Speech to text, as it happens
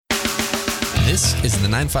This is the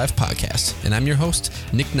 9-5 Podcast, and I'm your host,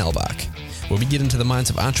 Nick Nelbach, where we get into the minds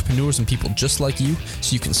of entrepreneurs and people just like you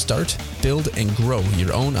so you can start, build, and grow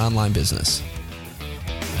your own online business.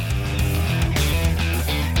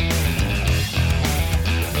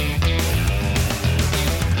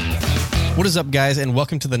 What is up, guys, and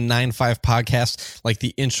welcome to the 9-5 Podcast. Like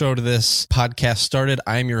the intro to this podcast started,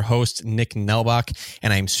 I'm your host, Nick Nelbach,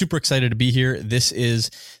 and I'm super excited to be here. This is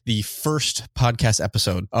the first podcast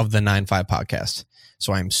episode of the 9-5 Podcast.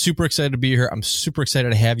 So I'm super excited to be here. I'm super excited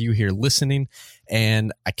to have you here listening,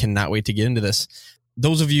 and I cannot wait to get into this.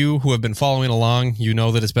 Those of you who have been following along, you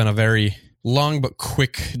know that it's been a very long but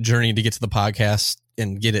quick journey to get to the podcast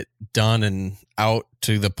and get it done and out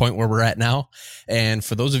to the point where we're at now. And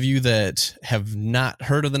for those of you that have not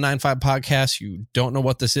heard of the 9-5 Podcast, you don't know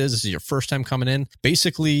what this is your first time coming in.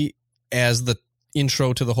 Basically, as the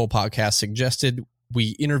intro to the whole podcast suggested,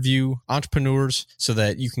 we interview entrepreneurs so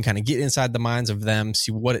that you can kind of get inside the minds of them,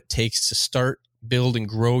 see what it takes to start, build, and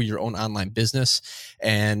grow your own online business.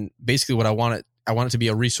 And basically what I want it to be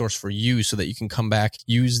a resource for you so that you can come back,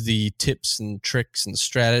 use the tips and tricks and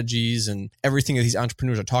strategies and everything that these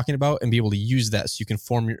entrepreneurs are talking about and be able to use that so you can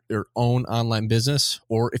form your own online business,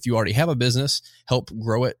 or if you already have a business, help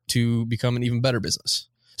grow it to become an even better business.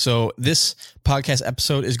 So this podcast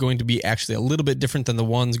episode is going to be actually a little bit different than the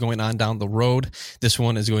ones going on down the road. This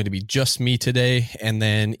one is going to be just me today. And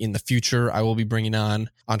then in the future, I will be bringing on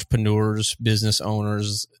entrepreneurs, business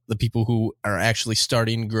owners, the people who are actually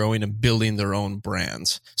starting, growing, and building their own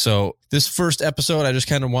brands. So this first episode, I just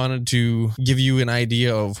kind of wanted to give you an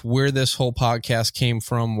idea of where this whole podcast came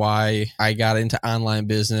from, why I got into online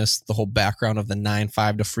business, the whole background of the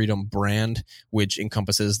 9-5 to Freedom brand, which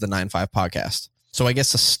encompasses the 9-5 Podcast. So I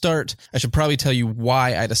guess to start, I should probably tell you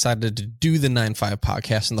why I decided to do the 9-5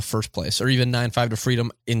 Podcast in the first place, or even 9-5 to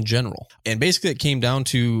Freedom in general. And basically it came down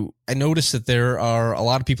to, I noticed that there are a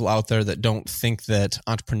lot of people out there that don't think that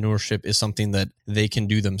entrepreneurship is something that they can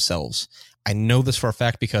do themselves. I know this for a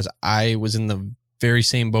fact because I was in the very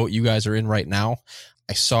same boat you guys are in right now.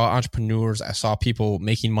 I saw entrepreneurs, I saw people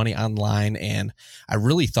making money online, and I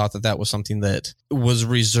really thought that that was something that was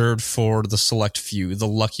reserved for the select few, the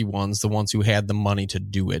lucky ones, the ones who had the money to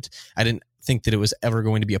do it. I didn't think that it was ever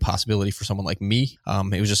going to be a possibility for someone like me.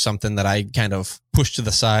 It was just something that I kind of pushed to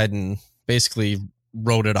the side and basically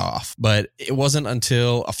wrote it off. But it wasn't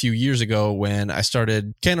until a few years ago when I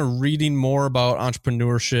started kind of reading more about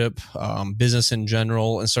entrepreneurship, business in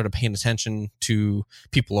general, and started paying attention to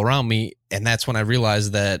people around me. And that's when I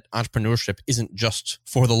realized that entrepreneurship isn't just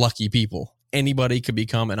for the lucky people. Anybody could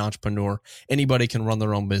become an entrepreneur. Anybody can run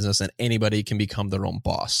their own business, and anybody can become their own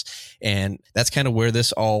boss. And that's kind of where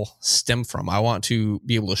this all stemmed from. I want to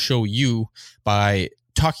be able to show you by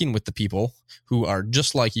talking with the people who are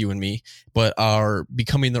just like you and me, but are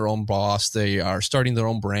becoming their own boss. They are starting their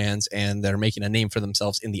own brands, and they're making a name for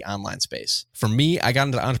themselves in the online space. For me, I got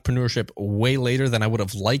into entrepreneurship way later than I would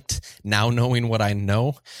have liked, now knowing what I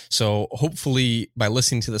know. So hopefully by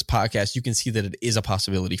listening to this podcast, you can see that it is a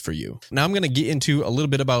possibility for you. Now I'm going to get into a little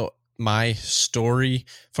bit about my story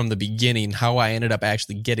from the beginning, how I ended up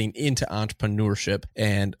actually getting into entrepreneurship.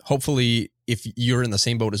 And hopefully, if you're in the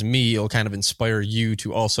same boat as me, it'll kind of inspire you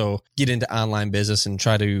to also get into online business and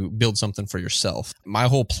try to build something for yourself. My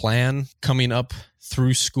whole plan coming up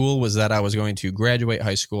through school was that I was going to graduate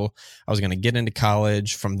high school. I was going to get into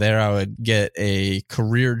college. From there, I would get a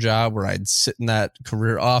career job where I'd sit in that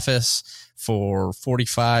career office for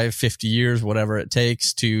 45, 50 years, whatever it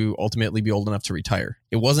takes to ultimately be old enough to retire.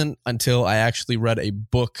 It wasn't until I actually read a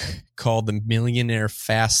book called The Millionaire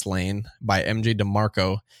Fastlane by MJ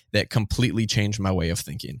DeMarco that completely changed my way of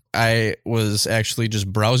thinking. I was actually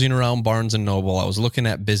just browsing around Barnes & Noble. I was looking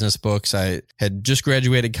at business books. I had just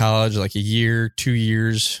graduated college like a year, 2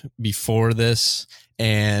 years before this.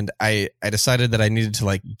 And I decided that I needed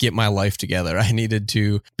to get my life together. I needed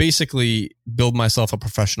to basically build myself a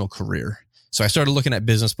professional career. So I started looking at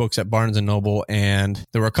business books at Barnes & Noble, and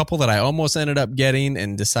there were a couple that I almost ended up getting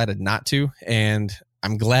and decided not to. And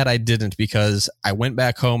I'm glad I didn't, because I went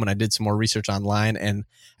back home and I did some more research online, and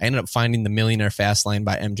I ended up finding The Millionaire Fastlane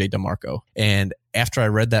by MJ DeMarco. And after I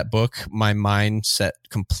read that book, my mindset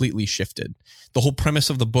completely shifted. The whole premise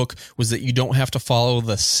of the book was that you don't have to follow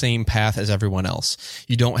the same path as everyone else.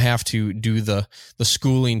 You don't have to do the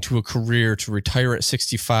schooling to a career to retire at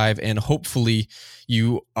 65, and hopefully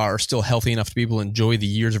you are still healthy enough to be able to enjoy the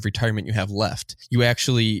years of retirement you have left. You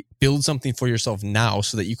actually build something for yourself now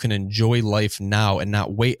so that you can enjoy life now and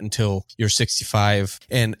not wait until you're 65.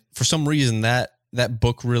 And for some reason, that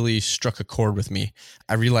book really struck a chord with me.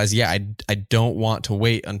 I realized, I don't want to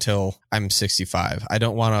wait until I'm 65. I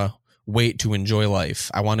don't want to wait to enjoy life.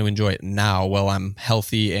 I want to enjoy it now while I'm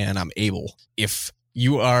healthy and I'm able. If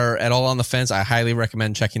you are at all on the fence, I highly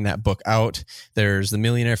recommend checking that book out. There's The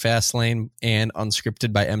Millionaire Fastlane and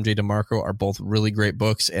Unscripted by MJ DeMarco are both really great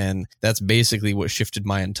books, and that's basically what shifted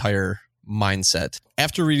my entire mindset.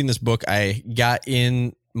 After reading this book, I got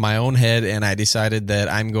in my own head and I decided that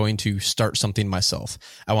I'm going to start something myself.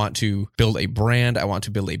 I want to build a brand. I want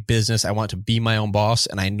to build a business. I want to be my own boss,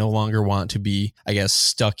 and I no longer want to be,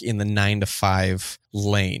 stuck in the 9 to 5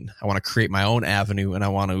 lane. I want to create my own avenue, and I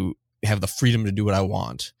want to have the freedom to do what I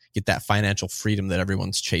want, get that financial freedom that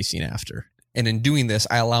everyone's chasing after. And in doing this,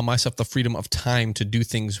 I allow myself the freedom of time to do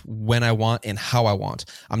things when I want and how I want.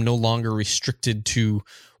 I'm no longer restricted to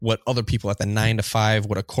what other people at the 9 to 5,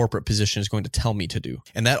 what a corporate position is going to tell me to do.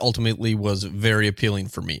 And that ultimately was very appealing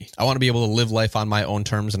for me. I want to be able to live life on my own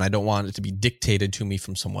terms, and I don't want it to be dictated to me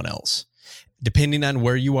from someone else. Depending on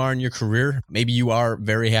where you are in your career, maybe you are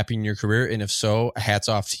very happy in your career. And if so, hats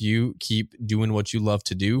off to you. Keep doing what you love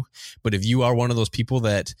to do. But if you are one of those people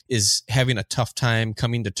that is having a tough time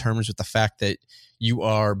coming to terms with the fact that you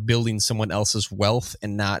are building someone else's wealth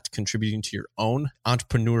and not contributing to your own,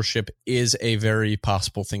 entrepreneurship is a very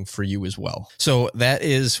possible thing for you as well. So that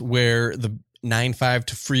is where the 9-5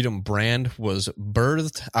 to Freedom brand was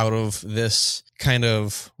birthed out of this kind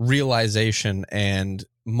of realization and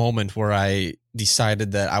moment where I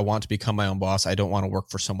decided that I want to become my own boss. I don't want to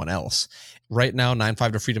work for someone else. Right now,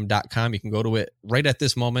 95tofreedom.com, you can go to it right at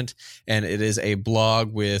this moment, and it is a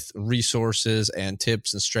blog with resources and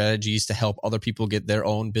tips and strategies to help other people get their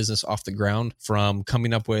own business off the ground, from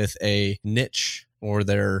coming up with a niche or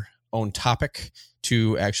their own topic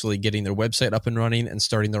to actually getting their website up and running and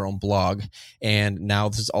starting their own blog. And now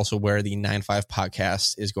this is also where the 9-5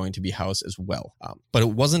 podcast is going to be housed as well. But it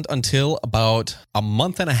wasn't until about a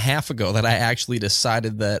month and a half ago that I actually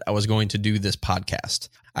decided that I was going to do this podcast.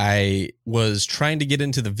 I was trying to get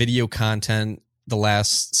into the video content the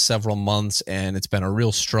last several months, and it's been a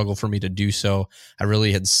real struggle for me to do so. I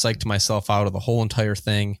really had psyched myself out of the whole entire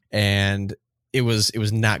thing, and it was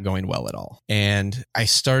not going well at all. And I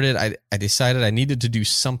decided I needed to do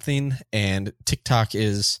something, and TikTok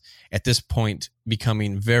is at this point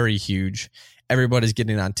becoming very huge. Everybody's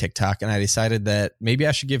getting on TikTok, and I decided that maybe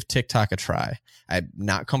I should give TikTok a try. I'm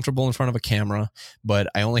not comfortable in front of a camera, but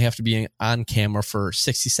I only have to be on camera for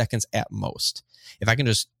 60 seconds at most. If I can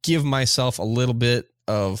just give myself a little bit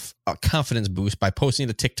of a confidence boost by posting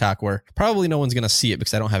to TikTok, where probably no one's going to see it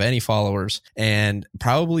because I don't have any followers, and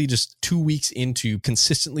probably just 2 weeks into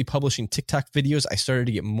consistently publishing TikTok videos, I started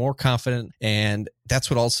to get more confident, and that's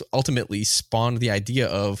what also ultimately spawned the idea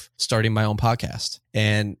of starting my own podcast.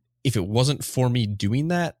 And if it wasn't for me doing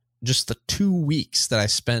that, just the 2 weeks that I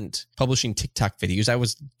spent publishing TikTok videos, I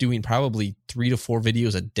was doing probably 3 to 4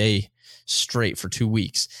 videos a day straight for 2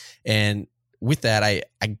 weeks. And with that, I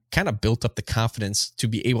kind of built up the confidence to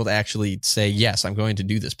be able to actually say, yes, I'm going to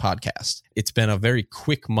do this podcast. It's been a very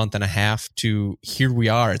quick month and a half to here we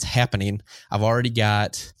are. It's happening. I've already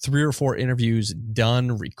got 3 or 4 interviews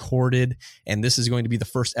done, recorded, and this is going to be the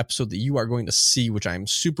first episode that you are going to see, which I'm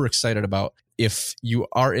super excited about. If you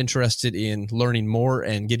are interested in learning more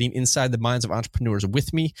and getting inside the minds of entrepreneurs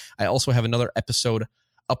with me, I also have another episode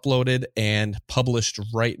uploaded and published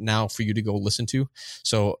right now for you to go listen to.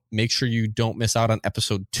 So make sure you don't miss out on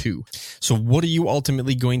episode 2. So what are you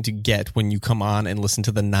ultimately going to get when you come on and listen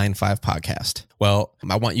to the 9-5 podcast? Well,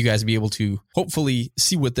 I want you guys to be able to hopefully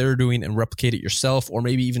see what they're doing and replicate it yourself, or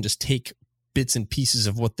maybe even just take bits and pieces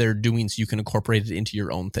of what they're doing so you can incorporate it into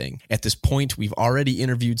your own thing. At this point, we've already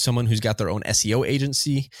interviewed someone who's got their own SEO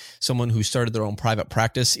agency, someone who started their own private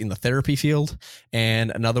practice in the therapy field,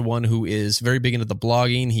 and another one who is very big into the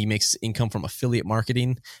blogging. He makes income from affiliate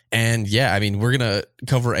marketing. And yeah, I mean, we're going to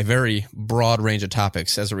cover a very broad range of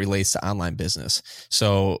topics as it relates to online business.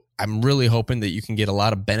 So I'm really hoping that you can get a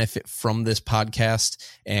lot of benefit from this podcast,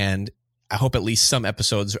 and I hope at least some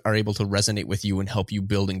episodes are able to resonate with you and help you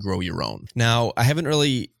build and grow your own. Now, I haven't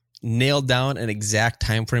really nailed down an exact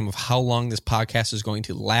time frame of how long this podcast is going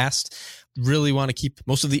to last. Really want to keep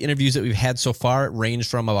most of the interviews that we've had so far range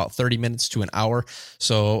from about 30 minutes to an hour.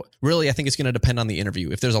 So really, I think it's going to depend on the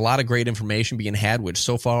interview. If there's a lot of great information being had, which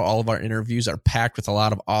so far all of our interviews are packed with a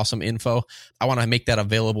lot of awesome info, I want to make that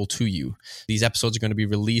available to you. These episodes are going to be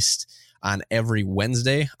released on every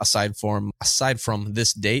Wednesday, aside from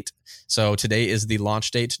this date. So today is the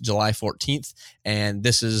launch date, July 14th, and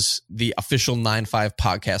this is the official 9-5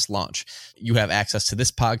 podcast launch. You have access to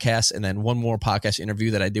this podcast and then one more podcast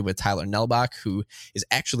interview that I did with Tyler Nelbach, who is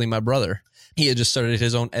actually my brother. He had just started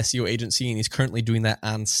his own SEO agency, and he's currently doing that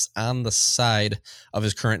on the side of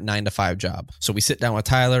his current 9-to-5 job. So we sit down with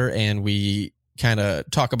Tyler and we kind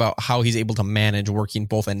of talk about how he's able to manage working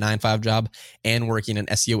both a 9-to-5 job and working an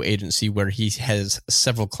SEO agency where he has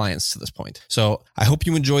several clients to this point. So I hope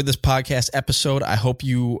you enjoyed this podcast episode. I hope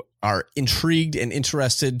you are intrigued and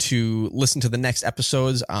interested to listen to the next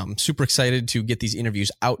episodes. I'm super excited to get these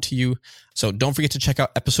interviews out to you. So don't forget to check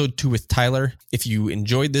out episode 2 with Tyler. If you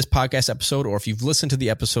enjoyed this podcast episode, or if you've listened to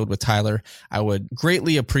the episode with Tyler, I would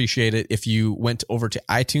greatly appreciate it if you went over to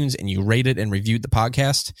iTunes and you rated and reviewed the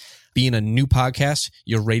podcast. Being a new podcast,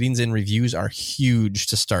 your ratings and reviews are huge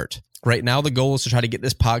to start. Right now, the goal is to try to get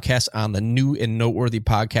this podcast on the new and noteworthy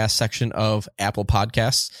podcast section of Apple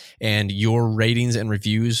Podcasts, and your ratings and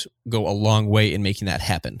reviews go a long way in making that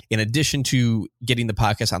happen. In addition to getting the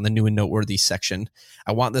podcast on the new and noteworthy section,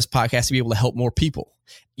 I want this podcast to be able to help more people.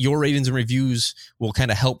 Your ratings and reviews will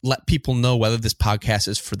kind of help let people know whether this podcast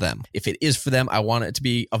is for them. If it is for them, I want it to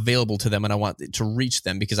be available to them, and I want it to reach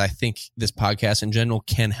them because I think this podcast in general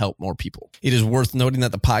can help more people. It is worth noting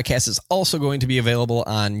that the podcast is also going to be available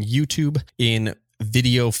on YouTube in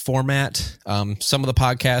video format. Some of the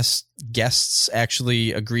podcast guests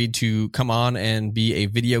actually agreed to come on and be a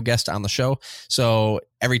video guest on the show. So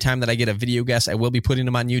every time that I get a video guest, I will be putting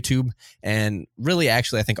them on YouTube. And really,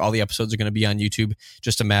 actually, I think all the episodes are going to be on YouTube.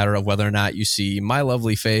 Just a matter of whether or not you see my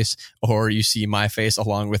lovely face or you see my face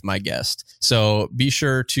along with my guest. So be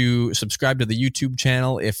sure to subscribe to the YouTube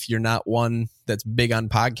channel if you're not one that's big on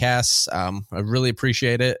podcasts. I really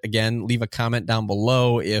appreciate it. Again, leave a comment down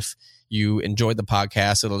below if you enjoyed the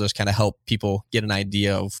podcast. It'll just kind of help people get an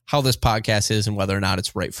idea of how this podcast is and whether or not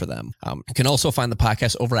it's right for them. You can also find the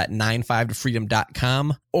podcast over at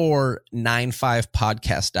 95tofreedom.com or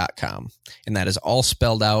 95podcast.com. And that is all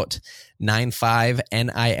spelled out 95,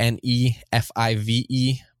 NINEFIVE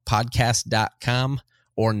podcast.com.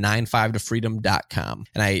 or 95tofreedom.com.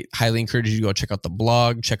 And I highly encourage you to go check out the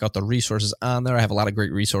blog, check out the resources on there. I have a lot of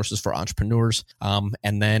great resources for entrepreneurs.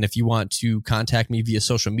 And then if you want to contact me via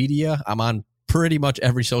social media, I'm on pretty much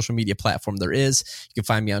every social media platform there is. You can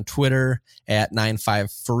find me on Twitter at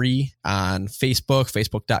 95free, on Facebook,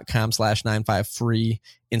 facebook.com/95free,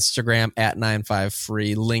 Instagram at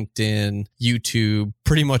 95free, LinkedIn, YouTube,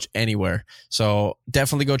 pretty much anywhere. So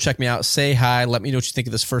definitely go check me out. Say hi. Let me know what you think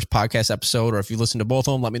of this first podcast episode, or if you listen to both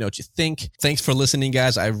of them, let me know what you think. Thanks for listening,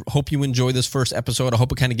 guys. I hope you enjoy this first episode. I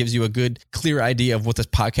hope it kind of gives you a good, clear idea of what this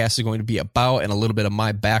podcast is going to be about and a little bit of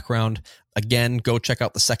my background. Again, go check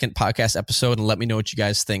out the second podcast episode and let me know what you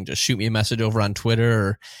guys think. Just shoot me a message over on Twitter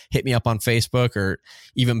or hit me up on Facebook, or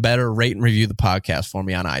even better, rate and review the podcast for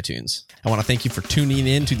me on iTunes. I want to thank you for tuning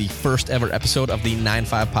in to the first ever episode of the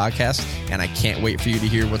 9-5 podcast, and I can't wait for you to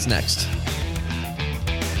hear what's next.